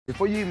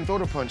Before you even throw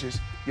the punches,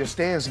 your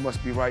stance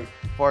must be right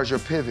as far as your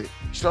pivot.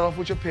 You start off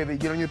with your pivot,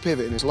 get on your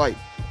pivot, and it's light.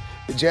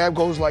 The jab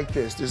goes like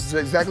this. This is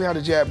exactly how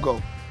the jab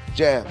goes.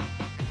 Jab.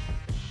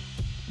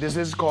 This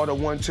is called a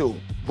 1-2.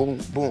 Boom,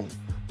 boom.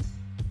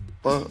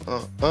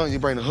 You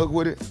bring the hook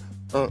with it.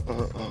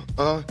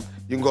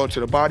 You can go to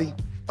the body.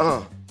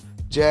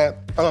 Jab.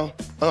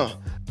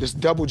 This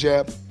double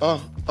jab.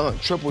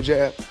 Triple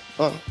jab.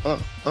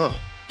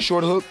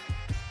 Short hook.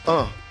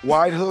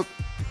 Wide hook.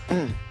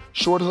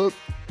 Short hook.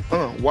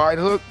 Wide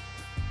hook.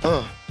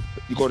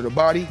 You go to the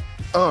body.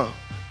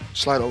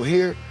 Slide over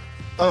here.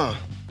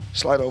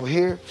 Slide over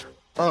here.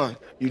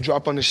 You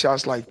drop on the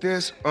shots like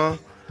this.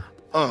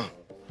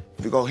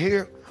 You go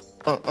here.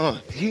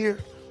 Here.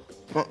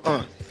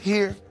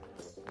 Here.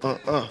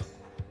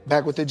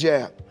 Back with the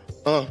jab.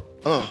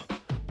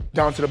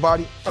 Down to the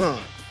body.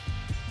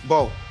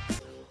 Bow.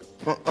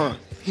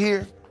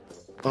 Here.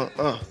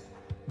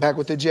 Back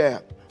with the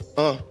jab.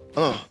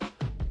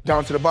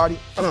 Down to the body.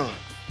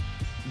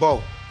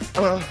 Bow.